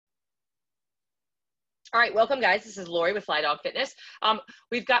All right, welcome guys. This is Laurie with Fly Dog Fitness.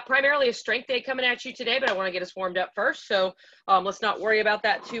 We've got primarily a strength day coming at you today, but I want to get us warmed up first. So let's not worry about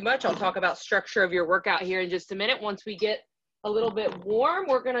that too much. I'll talk about structure of your workout here in just a minute. Once we get a little bit warm,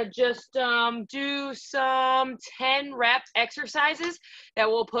 we're going to just do some 10 rep exercises that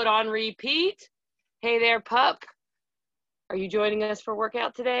we'll put on repeat. Hey there, pup. Are you joining us for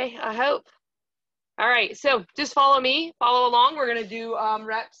workout today? I hope. All right, so just follow me, follow along. We're gonna do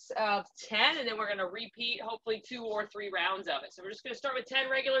reps of 10, and then we're gonna repeat hopefully 2 or 3 rounds of it. So we're just gonna start with 10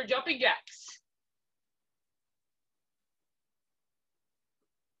 regular jumping jacks.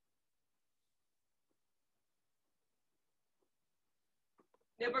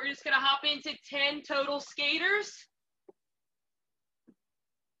 Then we're just gonna hop into 10 total skaters.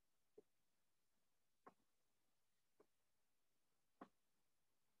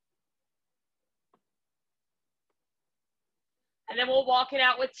 And then we'll walk it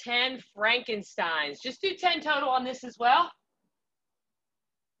out with 10 Frankensteins. Just do 10 total on this as well.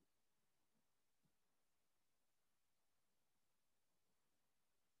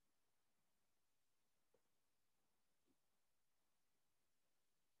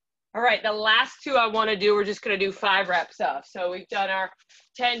 All right, the last 2 I want to do, we're just going to do 5 reps of. So we've done our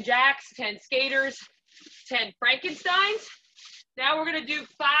 10 jacks, 10 skaters, 10 Frankensteins. Now we're going to do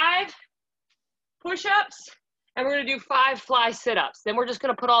 5 push-ups, and we're going to do 5 fly sit-ups. Then we're just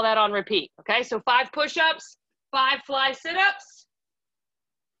going to put all that on repeat, okay? So 5 push-ups, 5 fly sit-ups.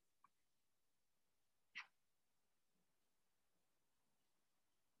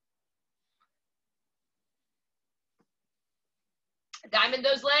 Diamond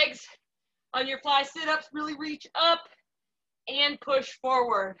those legs on your fly sit-ups. Really reach up and push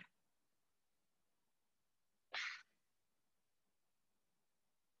forward.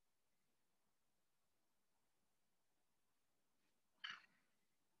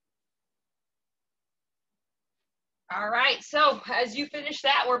 All right, so as you finish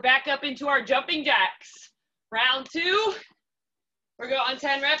that, we're back up into our jumping jacks. Round 2, we're going on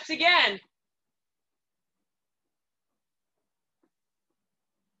 10 reps again.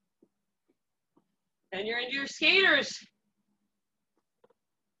 And you're into your skaters.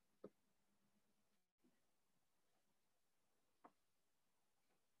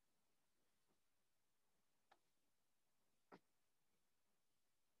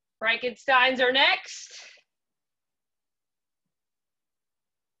 Frankensteins are next.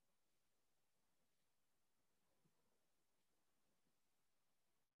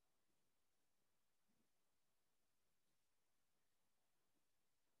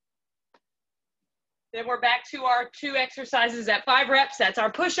 Then we're back to our 2 exercises at 5 reps. That's our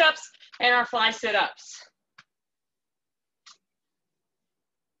push-ups and our fly sit-ups.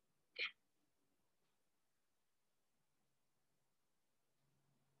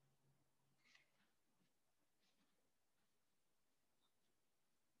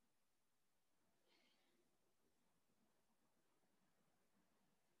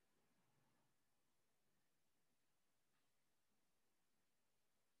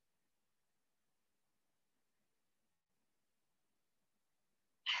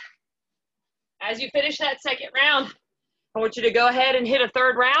 As you finish that second round, I want you to go ahead and hit a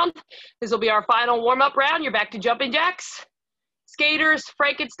 3rd round. This will be our final warm-up round. You're back to jumping jacks, skaters,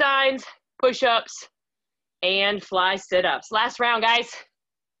 Frankensteins, push-ups, and fly sit-ups. Last round, guys.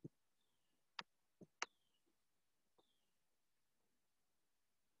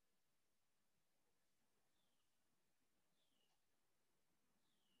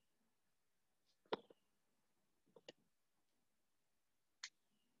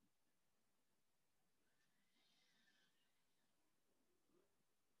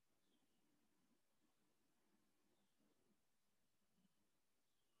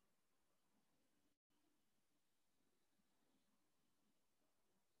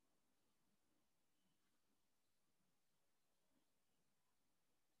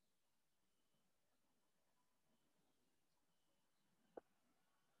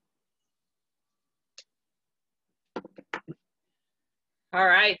 All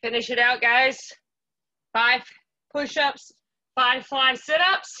right, finish it out, guys. 5 push-ups, 5 fly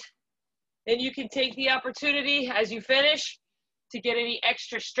sit-ups. Then you can take the opportunity as you finish to get any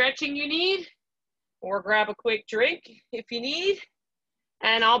extra stretching you need, or grab a quick drink if you need.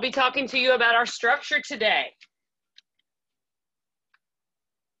 And I'll be talking to you about our structure today.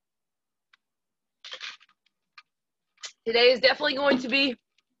 Today is definitely going to be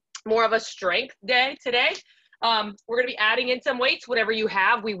more of a strength day today. We're going to be adding in some weights. Whatever you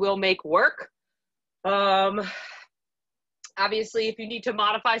have, we will make work. Obviously, if you need to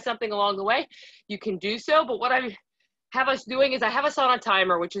modify something along the way, you can do so. But what I have us doing is I have us on a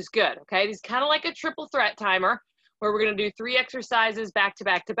timer, which is good, okay? This is kind of like a triple threat timer where we're gonna do 3 exercises back to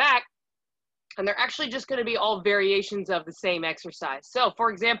back to back, and they're actually just gonna be all variations of the same exercise. So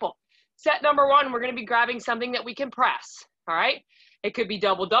for example, set number 1, we're gonna be grabbing something that we can press, all right? It could be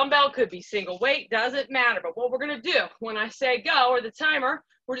double dumbbell, could be single weight, doesn't matter. But what we're gonna do when I say go, or the timer,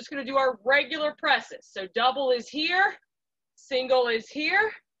 we're just gonna do our regular presses. So double is here, single is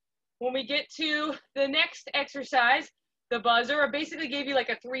here. When we get to the next exercise, the buzzer, I basically gave you like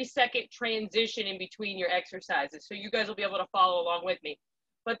a 3-second transition in between your exercises. So you guys will be able to follow along with me.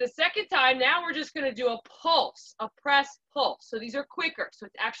 But the second time, now we're just gonna do a pulse, a press pulse. So these are quicker. So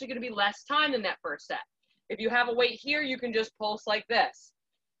it's actually gonna be less time than that first set. If you have a weight here, you can just pulse like this.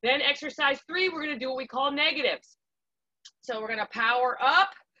 Then exercise 3, we're gonna do what we call negatives. So we're gonna power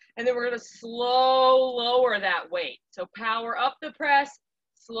up, and then we're gonna slow lower that weight. So power up the press,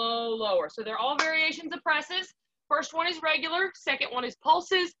 slow lower. So they're all variations of presses. First one is regular, second one is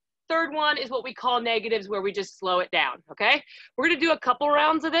pulses, third one is what we call negatives, where we just slow it down, okay? We're gonna do a couple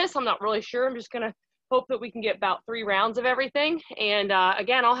rounds of this. I'm not really sure. I'm just gonna hope that we can get about 3 rounds of everything. And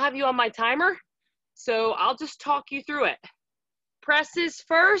again, I'll have you on my timer. So I'll just talk you through it. Presses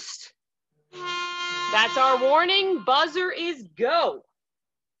first. That's our warning. Buzzer is go.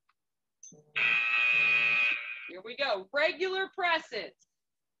 Here we go. Regular presses.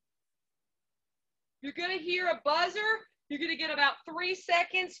 You're going to hear a buzzer. You're going to get about 3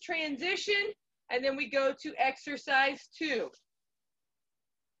 seconds transition, and then we go to exercise 2.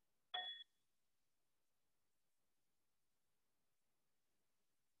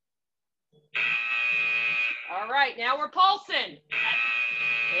 All right, now we're pulsing.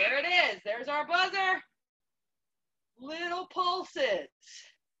 There it is. There's our buzzer. Little pulses.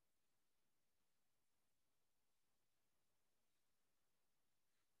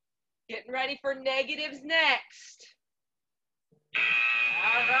 Getting ready for negatives next.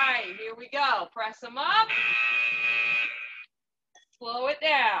 All right, here we go. Press them up. Slow it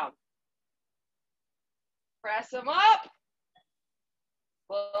down. Press them up.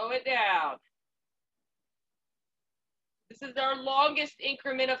 Slow it down. This is our longest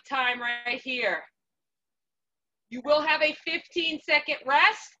increment of time right here. You will have a 15-second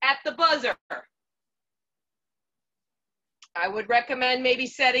rest at the buzzer. I would recommend maybe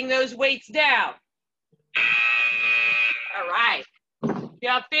setting those weights down. All right. You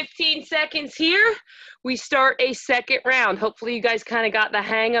have 15 seconds here. We start a second round. Hopefully you guys kind of got the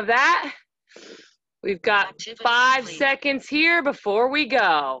hang of that. We've got 5 seconds here before we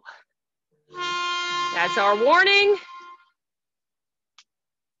go. That's our warning.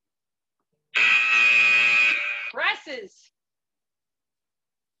 Presses.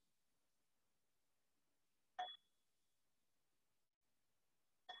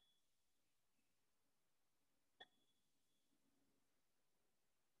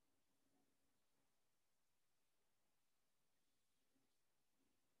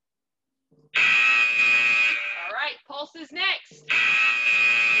 All right, pulses next.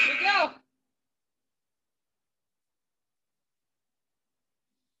 Here we go.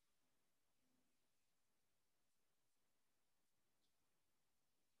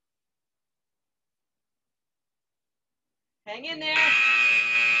 Hang in there.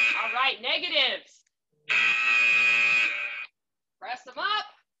 All right, negatives. Press them up,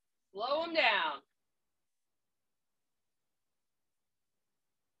 slow them down.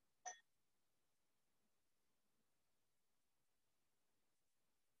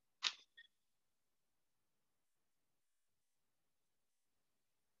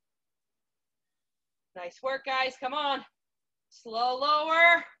 Nice work, guys. Come on. Slow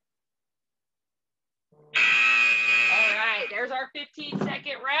lower. All right, there's our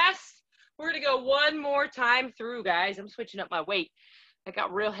 15-second rest. We're going to go one more time through, guys. I'm switching up my weight. That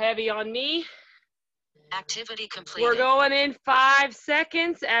got real heavy on me. Activity completed. We're going in 5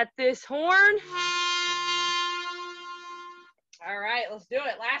 seconds at this horn. All right, let's do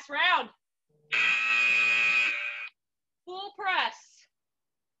it. Last round. Full press.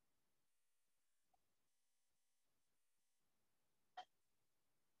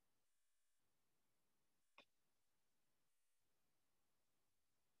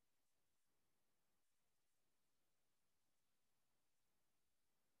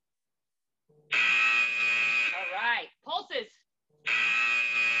 All right, pulses.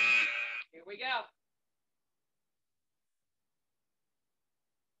 Here we go.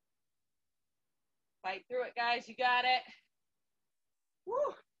 Fight through it, guys. You got it. Woo.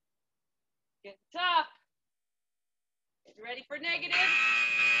 Getting tough. Get ready for negatives.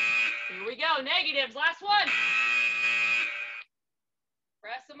 Here we go. Negatives. Last one.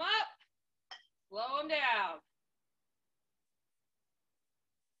 Press them up. Slow them down.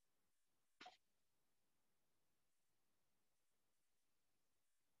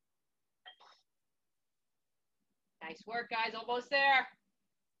 Nice work, guys. Almost there.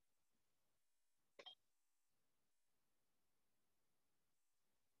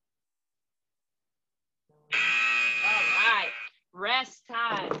 All right. Rest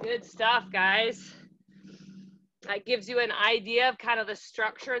time. Good stuff, guys. That gives you an idea of kind of the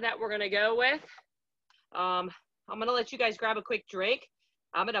structure that we're going to go with. I'm going to let you guys grab a quick drink.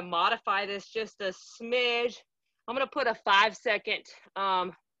 I'm going to modify this just a smidge. I'm going to put a 5-second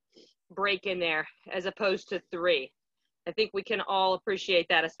break in there as opposed to 3. I think we can all appreciate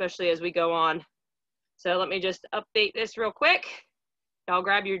that, especially as we go on. So let me just update this real quick. Y'all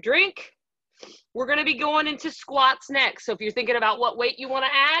grab your drink. We're going to be going into squats next. So if you're thinking about what weight you want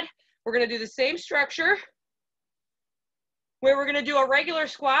to add, we're going to do the same structure where we're going to do a regular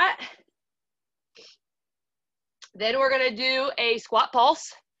squat. Then we're going to do a squat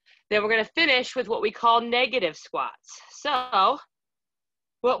pulse. Then we're going to finish with what we call negative squats. So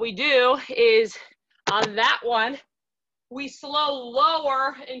what we do is on that one, we slow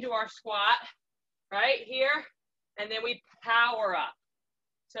lower into our squat right here, and then we power up.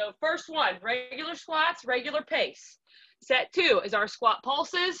 So first one, regular squats, regular pace. Set 2 is our squat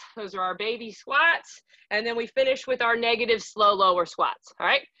pulses. Those are our baby squats. And then we finish with our negative slow lower squats. All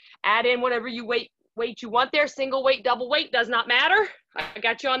right. Add in whatever you weight you want there. Single weight, double weight, does not matter. I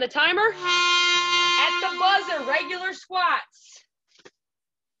got you on the timer. At the buzzer, regular squats.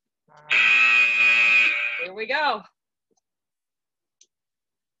 Here we go.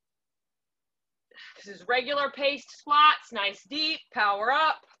 This is regular paced squats, nice deep, power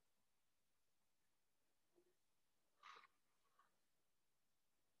up.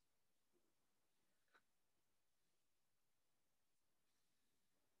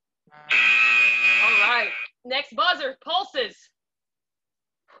 All right, next buzzer, pulses.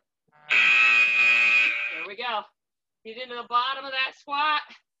 There we go. Get into the bottom of that squat.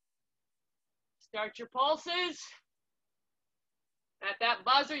 Start your pulses. At that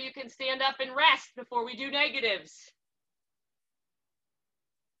buzzer, you can stand up and rest before we do negatives.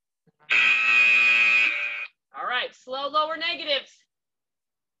 All right, slow lower negatives.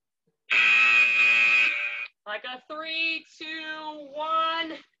 Like a 3, 2,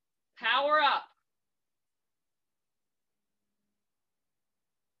 1, power up.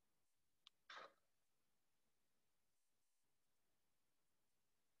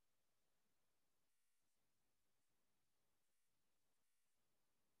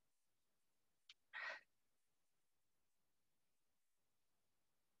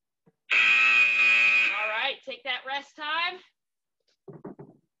 All right, take that rest time.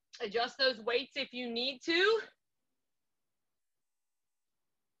 Adjust those weights if you need to.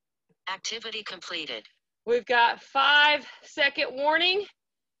 Activity completed. We've got 5-second warning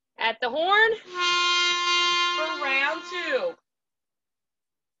at the horn for round 2.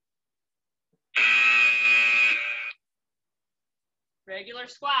 Regular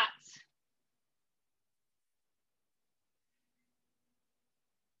squats.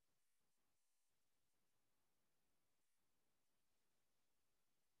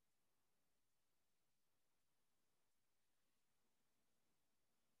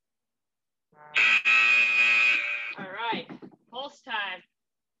 All right, pulse time.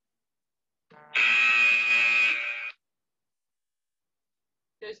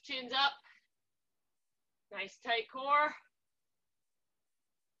 Those chins up. Nice tight core.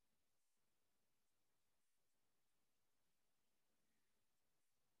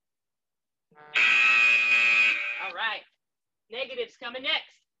 All right, negatives coming next.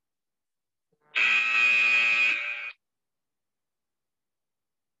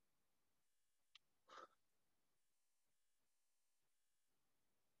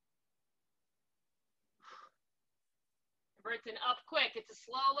 Remember, it's an up quick. It's a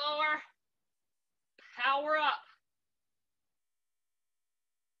slow lower. Power up.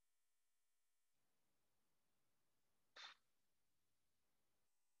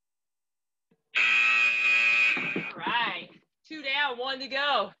 All right, 2 down, 1 to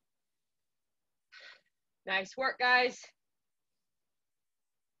go. Nice work, guys.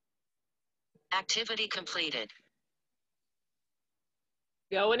 Activity completed.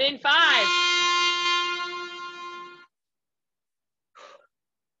 Going in 5.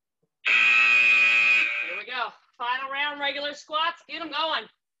 Here we go. Final round, regular squats. Get them going.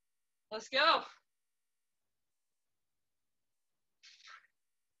 Let's go.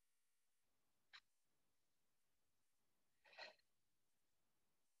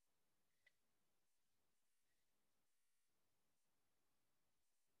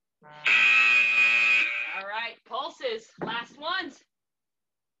 All right, pulses, last ones.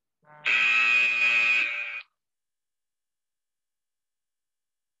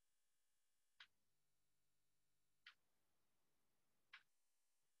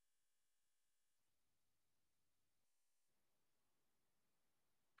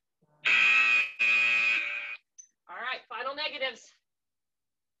 negatives.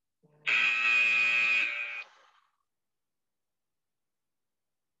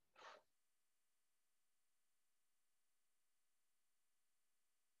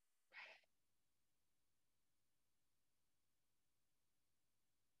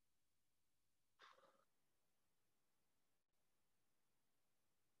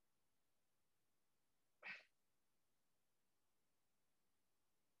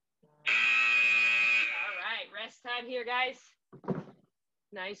 All right, rest time here, guys.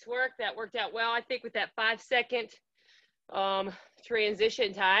 Nice work. That worked out well, I think, with that 5-second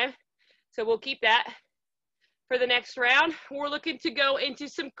transition time. So we'll keep that for the next round. We're looking to go into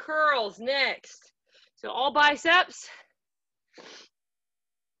some curls next. So all biceps.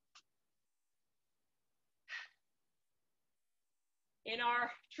 In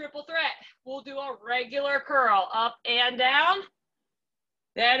our triple threat, we'll do a regular curl up and down.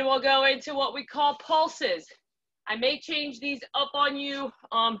 Then we'll go into what we call pulses. I may change these up on you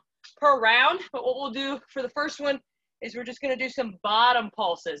per round, but what we'll do for the first one is we're just gonna do some bottom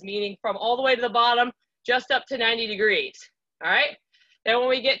pulses, meaning from all the way to the bottom, just up to 90 degrees, all right? Then when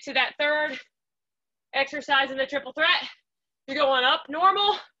we get to that third exercise in the triple threat, you're going up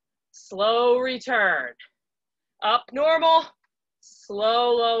normal, slow return. Up normal,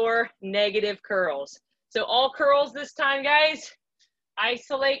 slow lower, negative curls. So all curls this time, guys.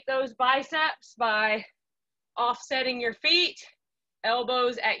 Isolate those biceps by offsetting your feet,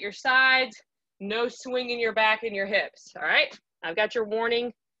 elbows at your sides, no swing in your back and your hips, all right? I've got your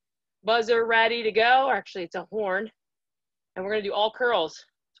warning buzzer ready to go. Actually, it's a horn. And we're gonna do all curls.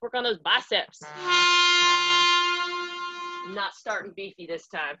 Let's work on those biceps. I'm not starting beefy this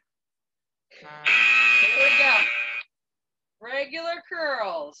time. Here we go. Regular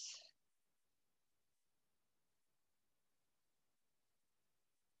curls.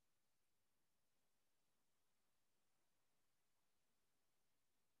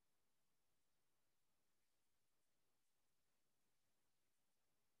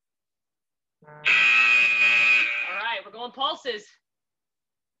 All right, we're going pulses.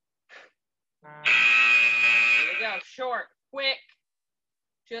 Here we go, short, quick,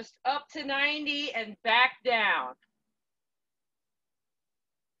 just up to 90 and back down.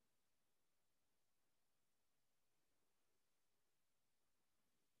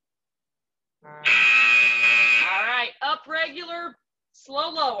 All right, up regular, slow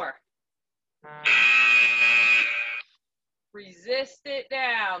lower. Resist it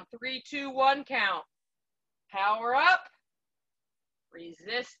down, 3, 2, 1 count. Power up,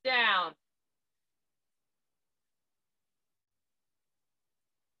 resist down.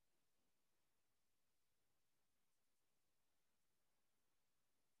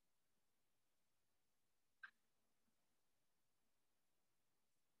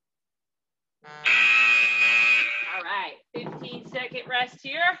 All right, 15-second rest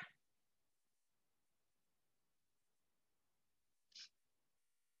here.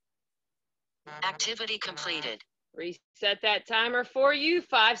 Activity completed. Reset that timer for you,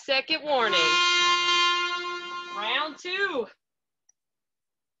 5-second warning. Round 2.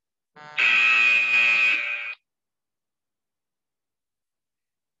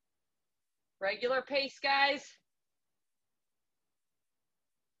 Regular pace, guys.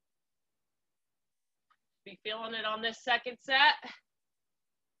 Be feeling it on this second set.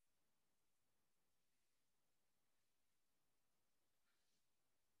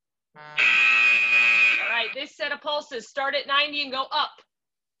 All right, this set of pulses, start at 90 and go up.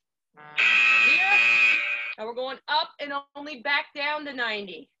 Here, and we're going up and only back down to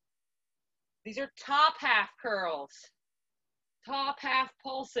 90. These are top half curls, top half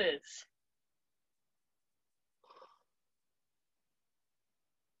pulses.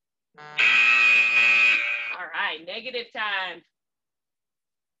 All right, negative time.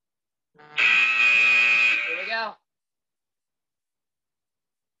 Here we go.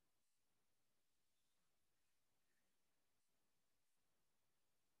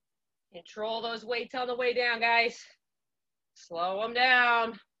 Control those weights on the way down, guys. Slow them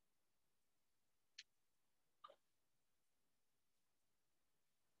down.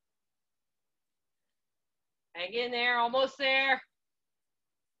 Hang in there, almost there.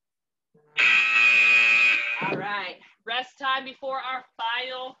 All right, rest time before our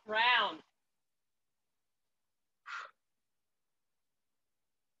final round.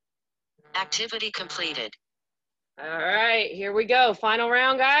 Activity completed. All right, here we go. Final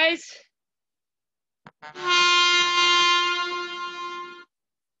round, guys.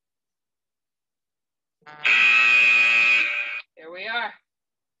 Here we are.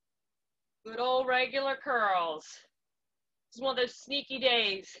 Good old regular curls. This is one of those sneaky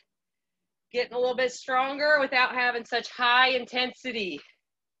days. Getting a little bit stronger without having such high intensity.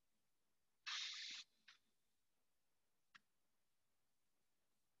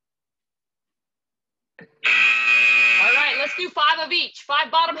 All right, let's do 5 of each. 5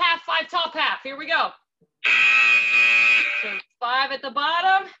 bottom half, 5 top half. Here we go. So 5 at the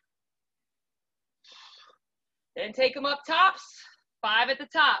bottom. Then take them up tops. 5 at the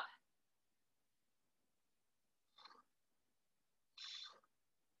top.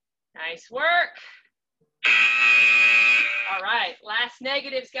 Nice work. All right, last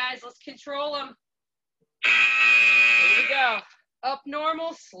negatives, guys. Let's control them. Here we go. Up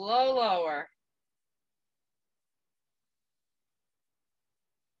normal, slow lower.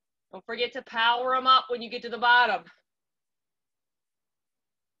 Don't forget to power them up when you get to the bottom.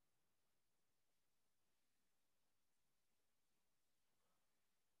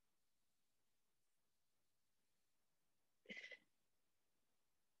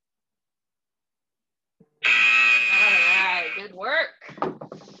 All right, good work.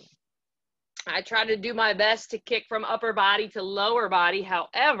 I try to do my best to kick from upper body to lower body.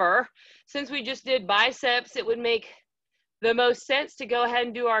 However, since we just did biceps, it would make the most sense to go ahead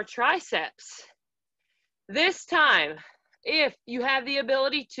and do our triceps. This time, if you have the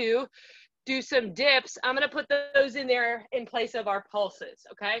ability to do some dips, I'm going to put those in there in place of our pulses,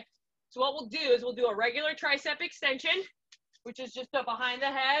 okay? So what we'll do is we'll do a regular tricep extension, which is just up behind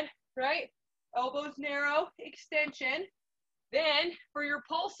the head, right? Elbows narrow, extension. Then for your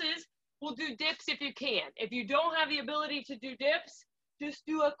pulses, we'll do dips if you can. If you don't have the ability to do dips, just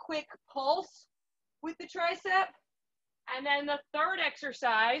do a quick pulse with the tricep. And then the third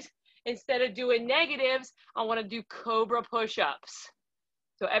exercise, instead of doing negatives, I want to do cobra push-ups.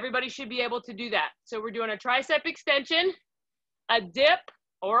 So everybody should be able to do that. So we're doing a tricep extension, a dip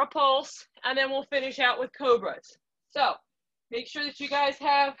or a pulse, and then we'll finish out with cobras. So make sure that you guys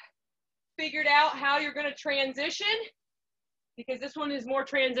have figured out how you're going to transition, because this one is more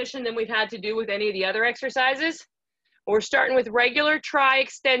transition than we've had to do with any of the other exercises. We're starting with regular tri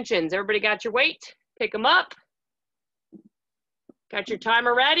extensions. Everybody got your weight? Pick them up. Got your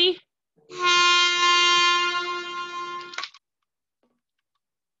timer ready?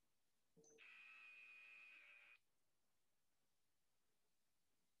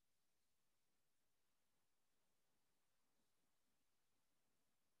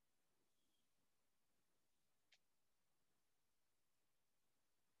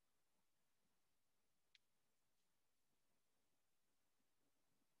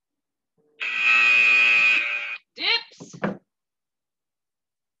 Dips.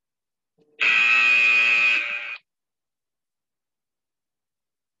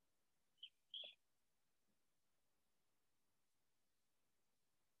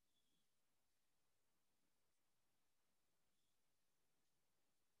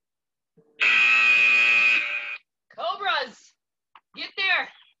 Cobras. Get there.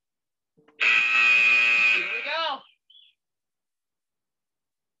 Here we go.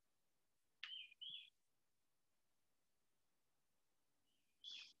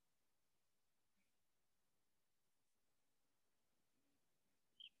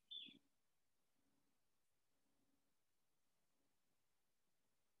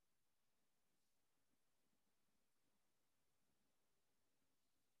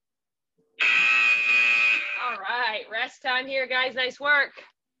 All right, rest time here, guys. Nice work.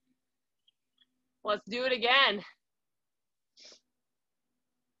 Let's do it again.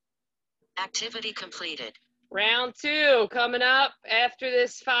 Activity completed. Round 2 coming up after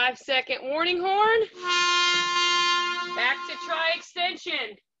this 5-second warning horn. Back to tri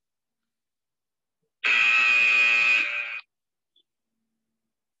extension.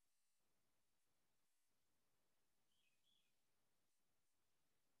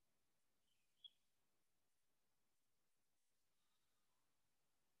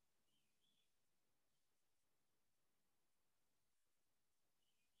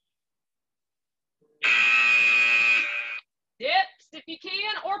 Dips if you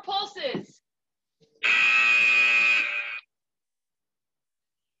can, or pulses.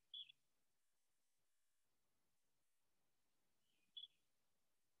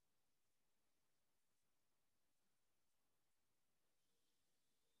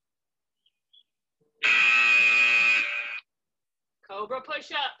 Cobra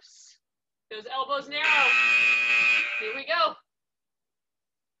push-ups. Those elbows narrow. Here we go.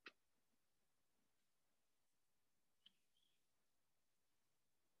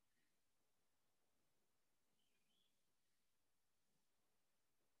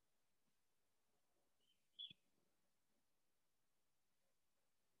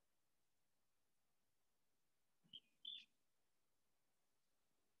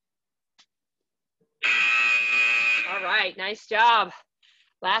 All right, nice job.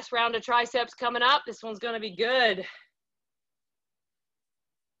 Last round of triceps coming up. This one's gonna be good.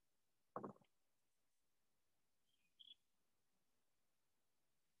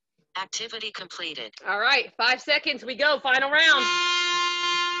 Activity completed. All right, 5 seconds, we go, final round.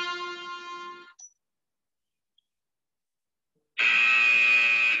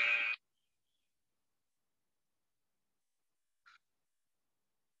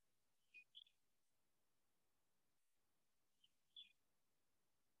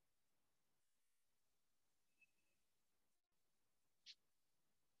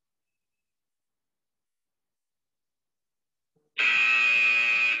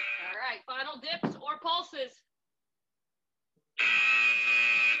 All right, final dips or pulses.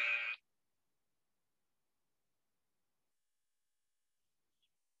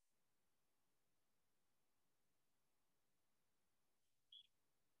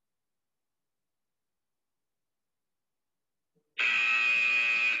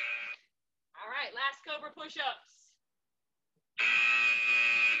 All right, last cobra push-ups.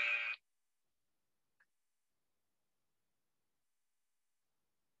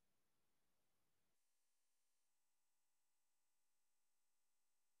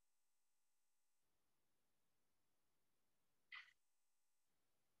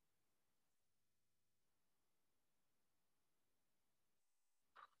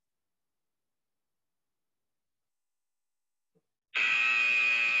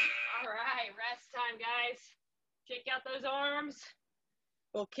 All right, rest time, guys. Kick out those arms.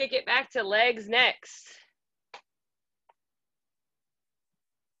 We'll kick it back to legs next.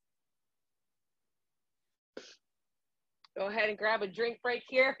 Go ahead and grab a drink break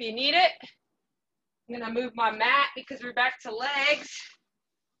here if you need it. I'm gonna move my mat because we're back to legs.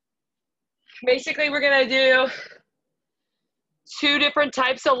 Basically, we're gonna do 2 different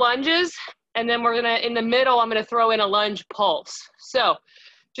types of lunges, and then we're gonna, in the middle, I'm gonna throw in a lunge pulse. So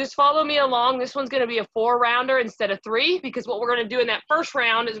just follow me along. This one's gonna be a 4-rounder instead of 3, because what we're gonna do in that first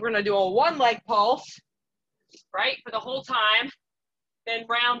round is we're gonna do a 1-leg pulse, right, for the whole time. Then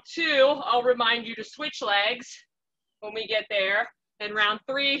round 2, I'll remind you to switch legs when we get there. Then round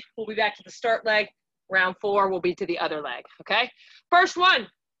 3, we'll be back to the start leg. Round 4, we'll be to the other leg, okay? First one,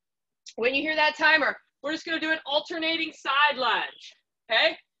 when you hear that timer, we're just gonna do an alternating side lunge,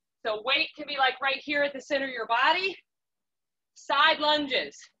 okay? So weight can be like right here at the center of your body. Side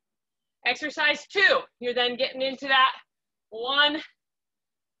lunges. Exercise 2, you're then getting into that 1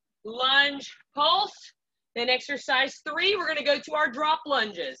 lunge pulse. Then exercise 3, we're gonna go to our drop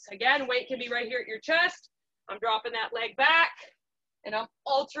lunges. Again, weight can be right here at your chest. I'm dropping that leg back and I'm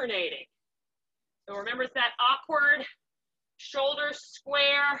alternating. So remember, it's that awkward shoulder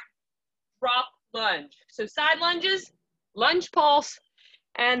square drop lunge. So side lunges, lunge pulse,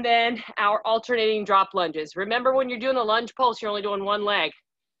 and then our alternating drop lunges. Remember, when you're doing the lunge pulse, you're only doing 1 leg.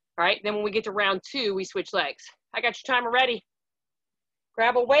 All right, then when we get to round 2, we switch legs. I got your timer ready.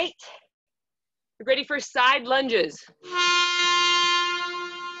 Grab a weight. You're ready for side lunges.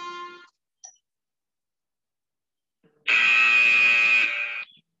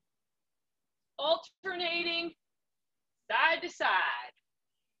 Alternating side to side.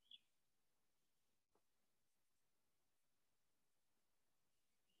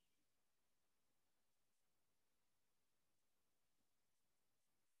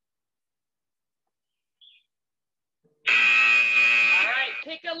 All right,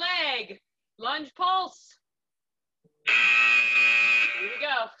 pick a leg. Lunge pulse. Here we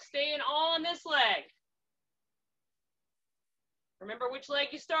go. Staying on this leg. Remember which leg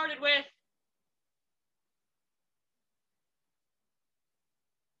you started with.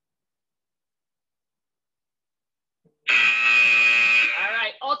 All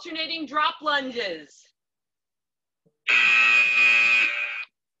right, alternating drop lunges.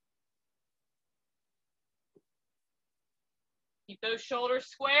 Keep those shoulders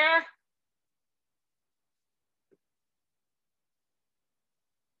square.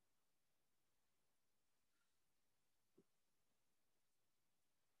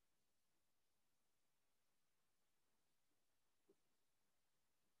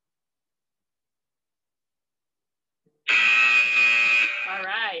 All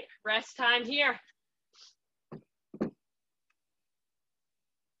right, rest time here.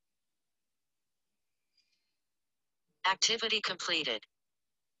 Activity completed.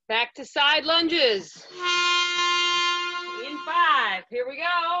 Back to side lunges. In 5, here we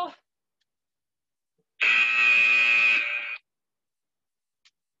go.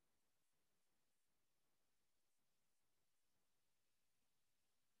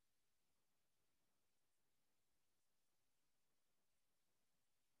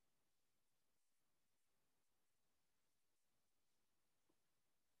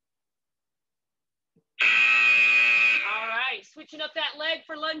 switching up that leg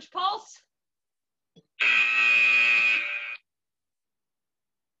for lunge pulse.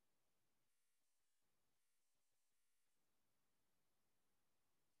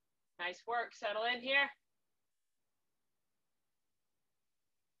 Nice work, settle in here.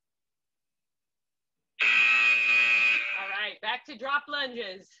 All right, back to drop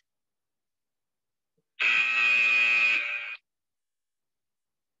lunges.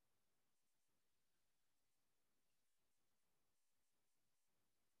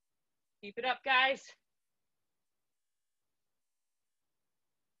 Keep it up, guys.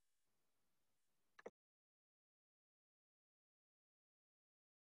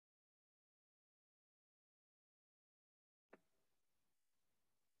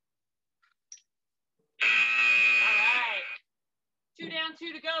 All right, 2 down,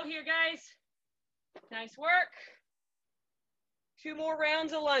 2 to go here, guys. Nice work. 2 more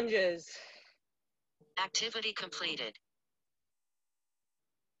rounds of lunges. Activity completed.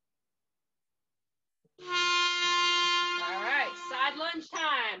 All right, side lunge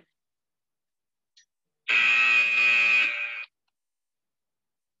time.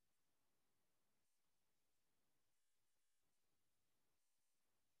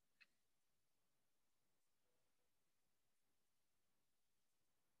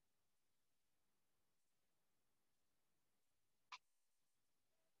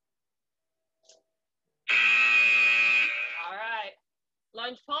 All right,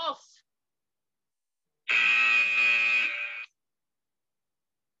 lunge pulse.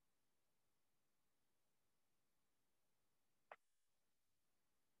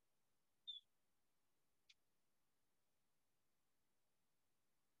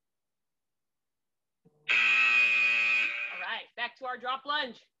 All right, back to our drop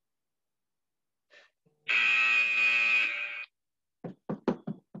lunge.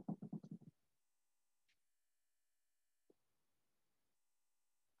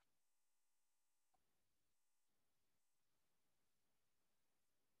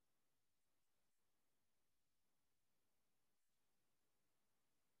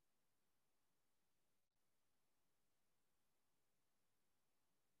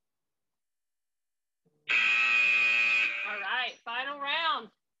 All right, final round.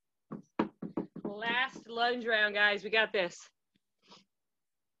 Last lunge round, guys. We got this.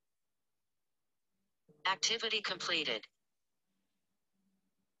 Activity completed.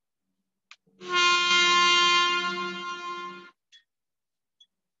 Think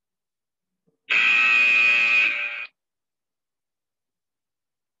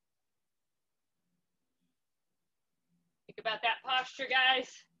about that posture, guys.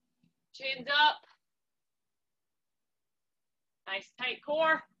 Chins up. Nice tight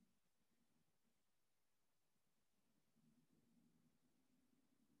core.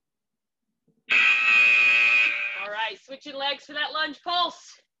 All right, switching legs for that lunge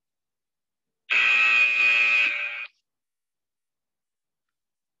pulse.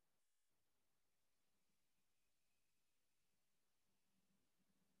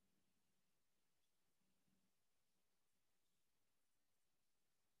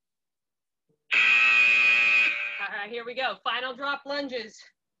 All right, here we go. Final drop lunges.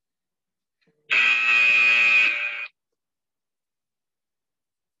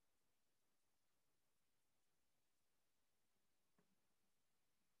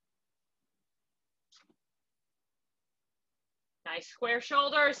 Nice square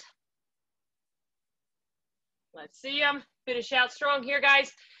shoulders. Let's see them. Finish out strong here,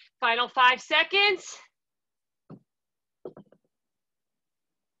 guys. Final 5 seconds.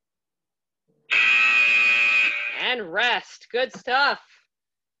 And rest. Good stuff.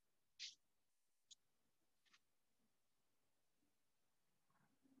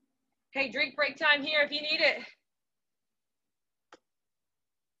 Hey, drink break time here if you need it.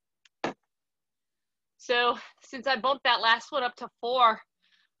 So since I bumped that last one up to 4,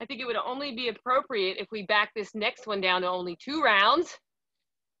 I think it would only be appropriate if we back this next one down to only 2 rounds,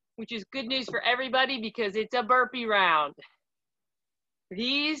 which is good news for everybody because it's a burpee round.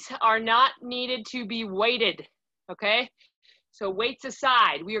 These are not needed to be weighted, okay? So weights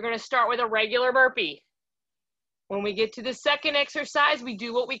aside, we are gonna start with a regular burpee. When we get to the second exercise, we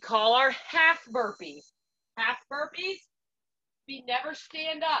do what we call our half burpees. Half burpees, we never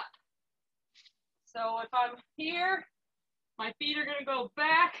stand up. So if I'm here, my feet are gonna go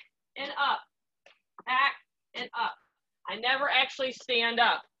back and up, back and up. I never actually stand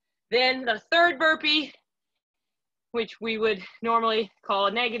up. Then the third burpee, which we would normally call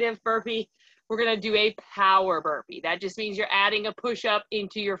a negative burpee, we're gonna do a power burpee. That just means you're adding a push-up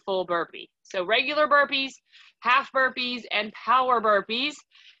into your full burpee. So regular burpees, half burpees, and power burpees.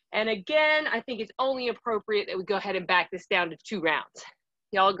 And again, I think it's only appropriate that we go ahead and back this down to 2 rounds.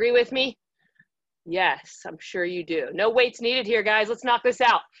 Y'all agree with me? Yes, I'm sure you do. No weights needed here, guys. Let's knock this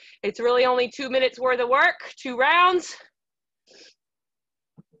out. It's really only 2 minutes worth of work, 2 rounds.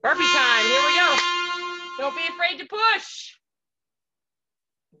 Burpee time, here we go. Don't be afraid to push.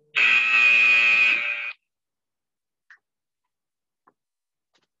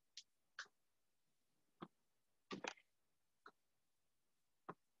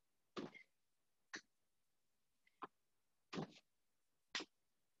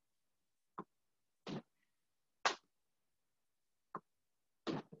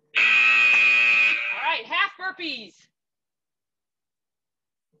 All right, half burpees.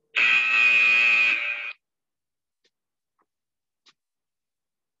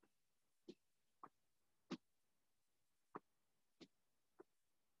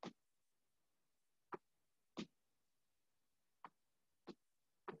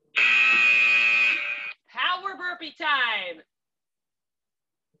 Power burpee time.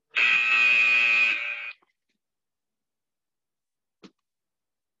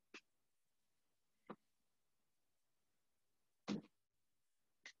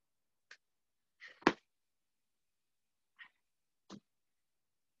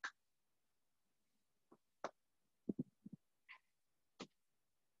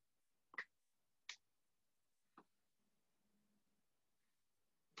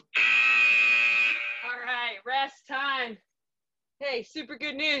 All right, rest time. Hey, super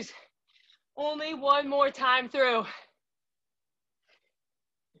good news. Only one more time through.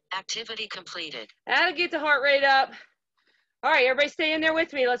 Activity completed. That'll get the heart rate up. All right, everybody stay in there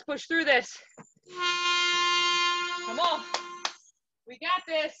with me. Let's push through this. Come on. We got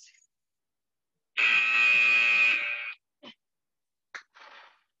this.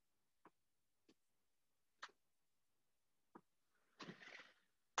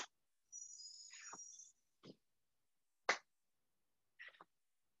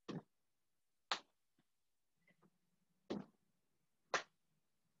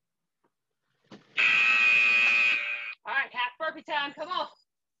 All right, half burpee time. Come on. All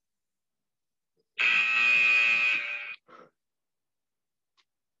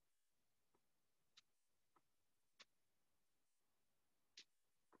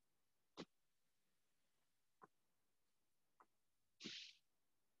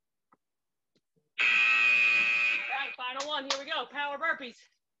right, final one. Here we go. Power burpees.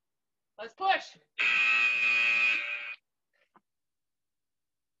 Let's push.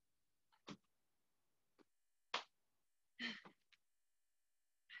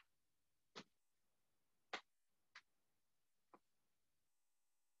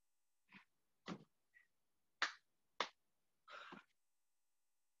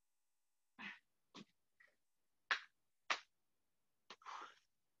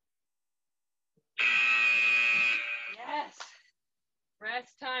 Yes.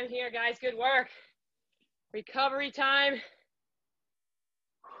 Rest time here, guys. Good work. Recovery time.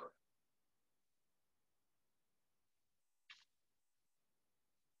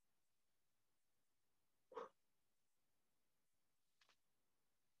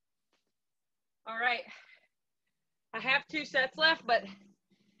 All right. I have 2 sets left, but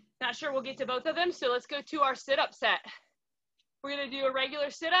not sure we'll get to both of them. So let's go to our sit-up set. We're going to do a regular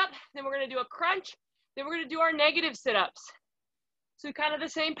sit-up, then we're going to do a crunch, then we're going to do our negative sit-ups. So kind of the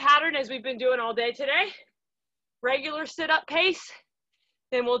same pattern as we've been doing all day today. Regular sit-up pace,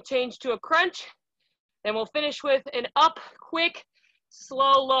 then we'll change to a crunch, then we'll finish with an up, quick,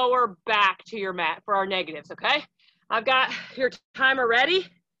 slow, lower back to your mat for our negatives, okay? I've got your timer ready,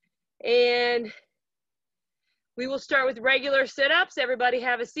 and we will start with regular sit-ups. Everybody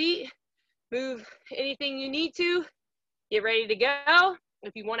have a seat. Move anything you need to. Get ready to go.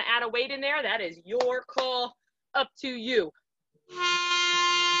 If you want to add a weight in there, that is your call, up to you. Here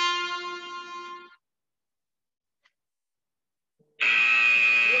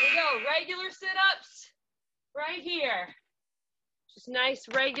we go, regular sit-ups right here. Just nice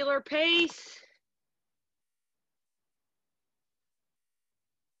regular pace.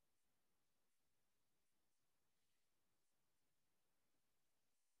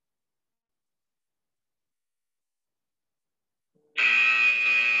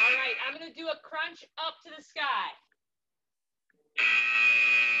 All right, I'm gonna do a crunch up to the sky.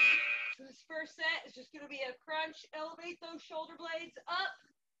 So this first set is just gonna be a crunch. Elevate those shoulder blades up,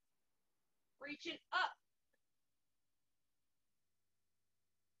 reaching up.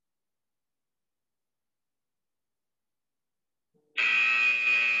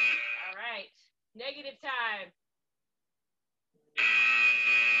 All right, negative time.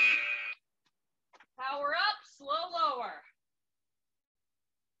 Power up, slow lower.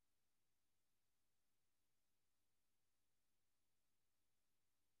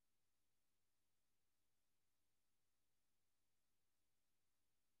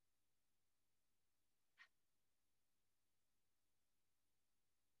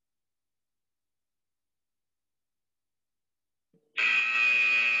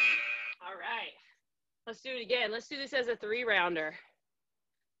 Let's do it again. Let's do this as a 3-rounder.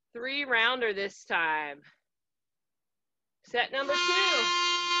 3-rounder this time. Set number 2.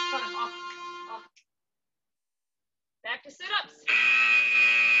 Off. Back to sit-ups.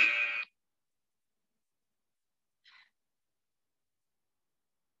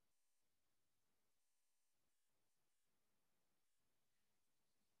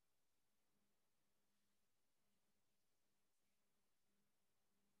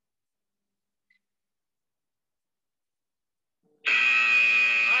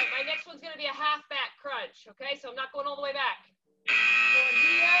 All right, my next one's going to be a half back crunch, okay? So I'm not going all the way back. Going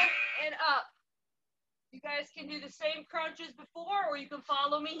here and up. You guys can do the same crunch as before, or you can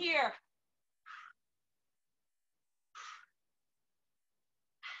follow me here.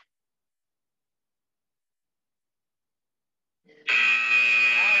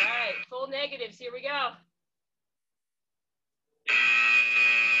 All right, full negatives. Here we go.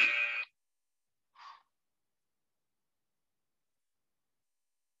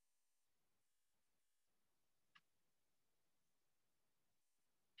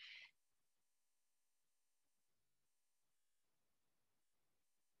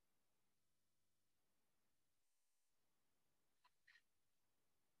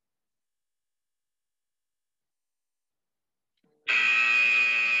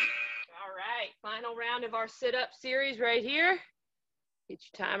 All right, final round of our sit-up series right here. Get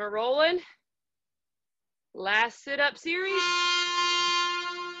your timer rolling. Last sit-up series.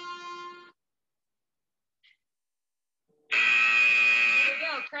 Here we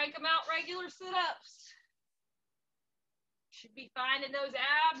go, crank them out, regular sit-ups. Should be finding those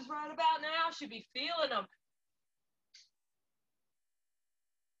abs right about now. Should be feeling them.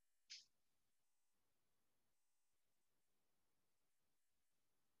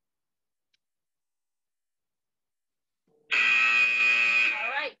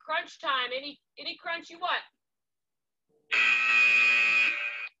 All right, crunch time. Any crunch you want.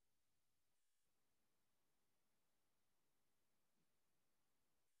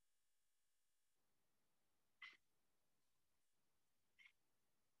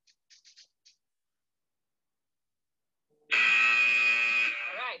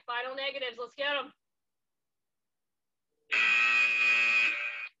 All right, final negatives. Let's get them.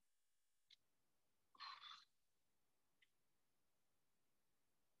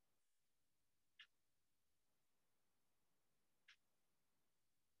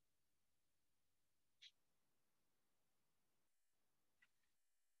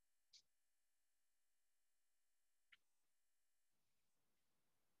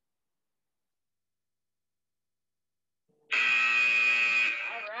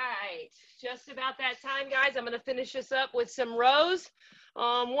 Just about that time, guys. I'm going to finish this up with some rows,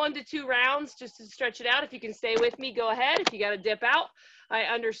 1 to 2 rounds just to stretch it out. If you can stay with me, go ahead. If you got to dip out, I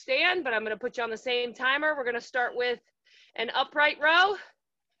understand, but I'm going to put you on the same timer. We're going to start with an upright row.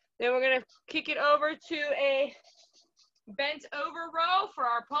 Then we're going to kick it over to a bent over row for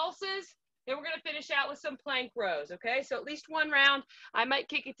our pulses. Then we're going to finish out with some plank rows, okay? So at least 1 round. I might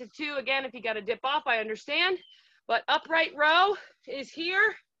kick it to 2. Again, if you got to dip off, I understand. But upright row is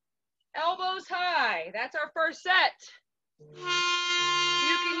here. Elbows high. That's our first set. You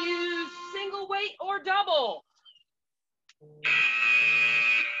can use single weight or double.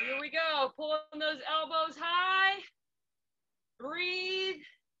 Here we go. Pulling those elbows high. Breathe.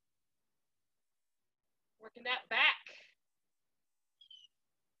 Working that back.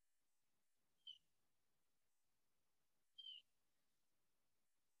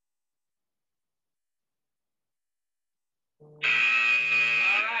 All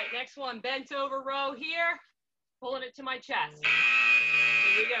right, next one, bent over row here, pulling it to my chest.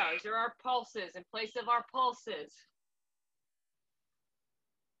 Here we go, these are our pulses, in place of our pulses.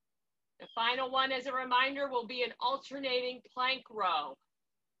 The final one, as a reminder, will be an alternating plank row.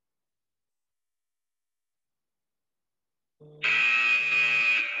 All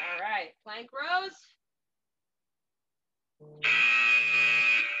right, plank rows.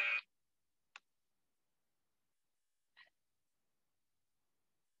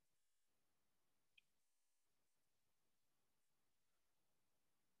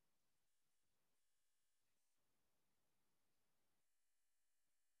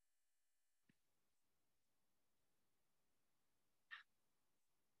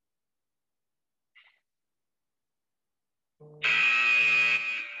 All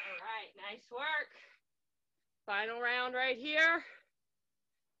right, nice work. Final round right here.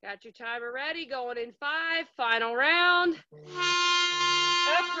 Got your timer ready, going in 5, final round.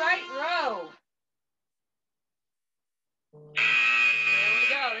 Upright row. There we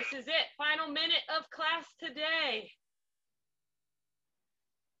go, this is it. Final minute of class today.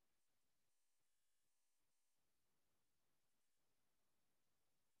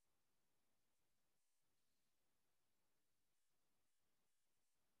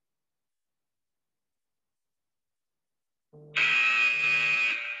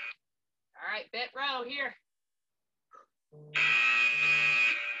 bit row here.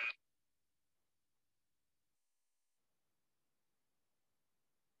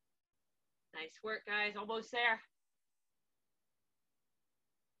 Nice work, guys. Almost there.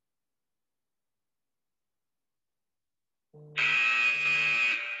 All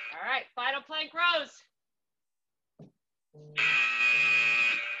right, final plank rows.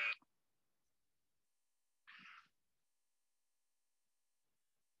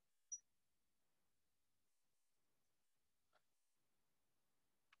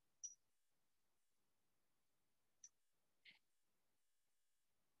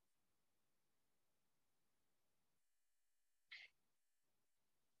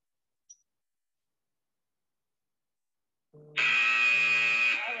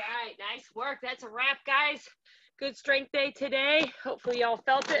 All right, nice work. That's a wrap, guys. Good strength day today. Hopefully y'all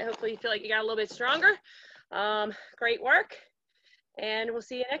felt it. Hopefully you feel like you got a little bit stronger. Great work, and we'll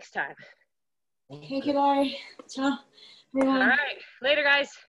see you next time. Thank you, Laurie. Ciao, everyone. All right, later, guys.